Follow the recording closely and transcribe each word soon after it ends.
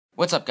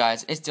What's up,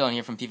 guys? It's Dylan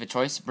here from FIFA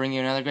Choice, bringing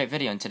you another great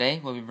video, and today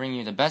we'll be bringing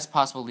you the best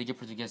possible Liga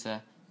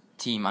Portuguesa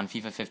team on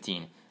FIFA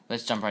 15.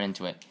 Let's jump right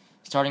into it.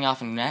 Starting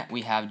off in net,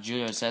 we have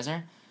Julio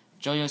Cesar.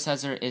 Julio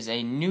Cesar is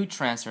a new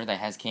transfer that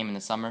has came in the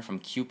summer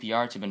from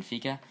QPR to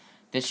Benfica.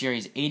 This year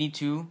he's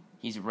 82,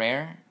 he's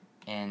rare,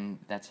 and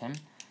that's him.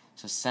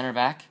 So center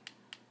back,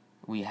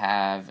 we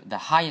have the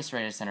highest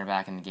rated center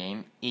back in the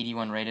game,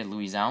 81 rated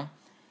Luizão.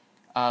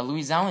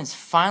 Luizão is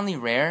finally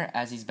rare,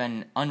 as he's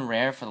been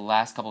unrare for the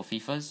last couple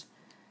FIFAs,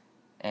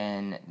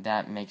 and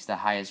that makes the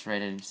highest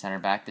rated center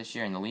back this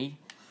year in the league.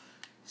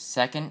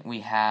 Second, we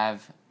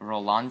have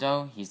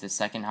Rolando. He's the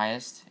second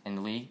highest in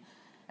the league,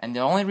 and the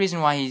only reason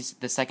why he's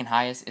the second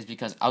highest is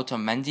because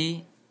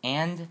Otamendi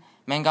and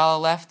Mangala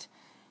left,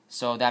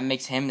 so that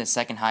makes him the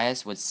second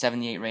highest with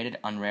 78 rated,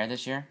 unrare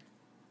this year.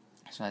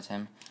 So that's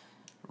him.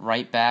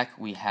 Right back,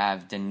 we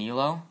have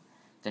Danilo.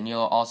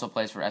 Danilo also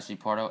plays for FC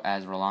Porto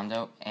as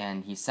Rolando,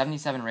 and he's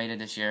 77 rated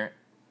this year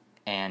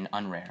and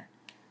unrare.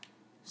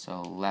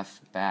 So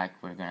left back,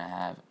 we're going to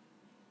have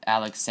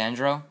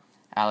Alexandro.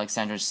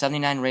 Alexandro's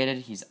 79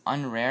 rated, he's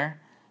unrare,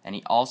 and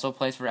he also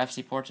plays for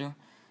FC Porto.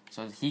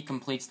 So he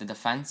completes the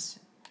defense,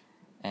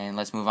 and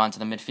let's move on to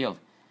the midfield.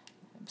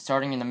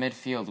 Starting in the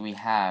midfield, we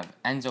have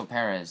Enzo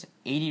Perez,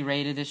 80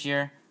 rated this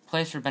year,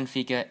 plays for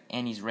Benfica,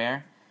 and he's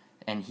rare,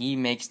 and he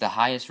makes the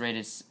highest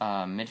rated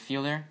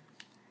midfielder.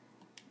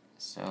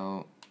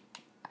 So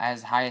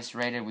as highest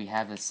rated, we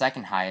have the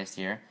second highest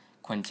here,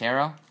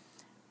 Quintero,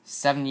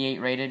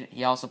 78 rated.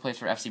 He also plays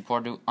for FC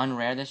Porto,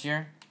 unrare this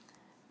year.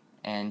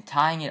 And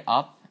tying it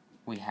up,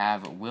 we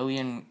have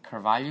William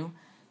Carvalho.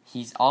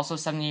 He's also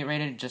 78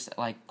 rated, just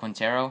like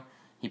Quintero.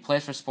 He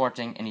plays for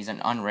Sporting, and he's an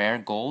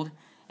unrare gold.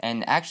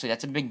 And actually,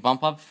 that's a big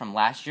bump up from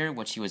last year,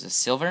 which he was a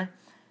silver.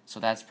 So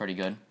that's pretty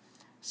good.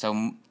 So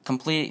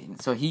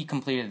he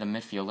completed the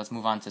midfield. Let's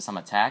move on to some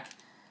attack.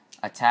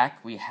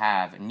 Attack, we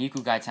have Nico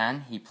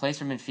Gaitan. He plays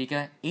for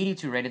Benfica,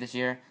 82 rated this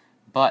year,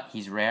 but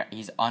he's rare.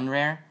 He's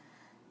unrare.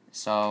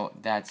 So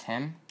that's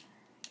him.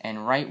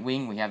 And right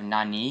wing, we have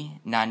Nani.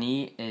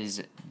 Nani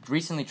is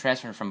recently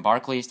transferred from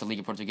Barclays to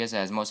Liga Portuguesa,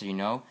 as most of you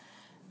know.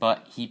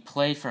 But he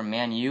played for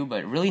Man U,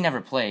 but really never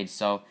played.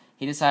 So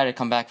he decided to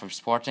come back for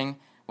Sporting,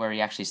 where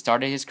he actually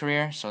started his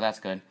career. So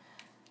that's good.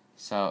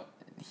 So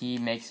he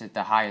makes it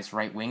the highest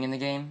right wing in the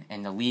game,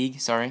 in the league,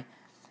 sorry.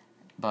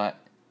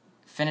 But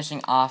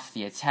finishing off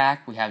the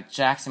attack, we have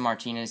Jackson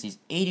Martinez. He's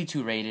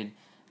 82 rated,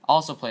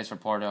 also plays for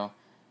Porto.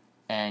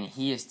 And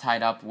he is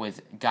tied up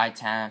with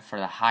Gaitan for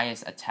the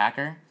highest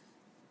attacker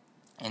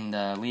in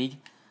the league.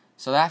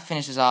 So that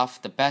finishes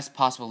off the best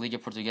possible Liga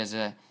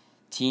Portuguesa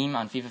team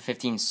on FIFA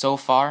 15 so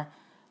far.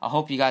 I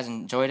hope you guys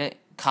enjoyed it.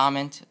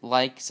 Comment,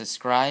 like,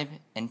 subscribe,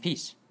 and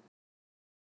peace.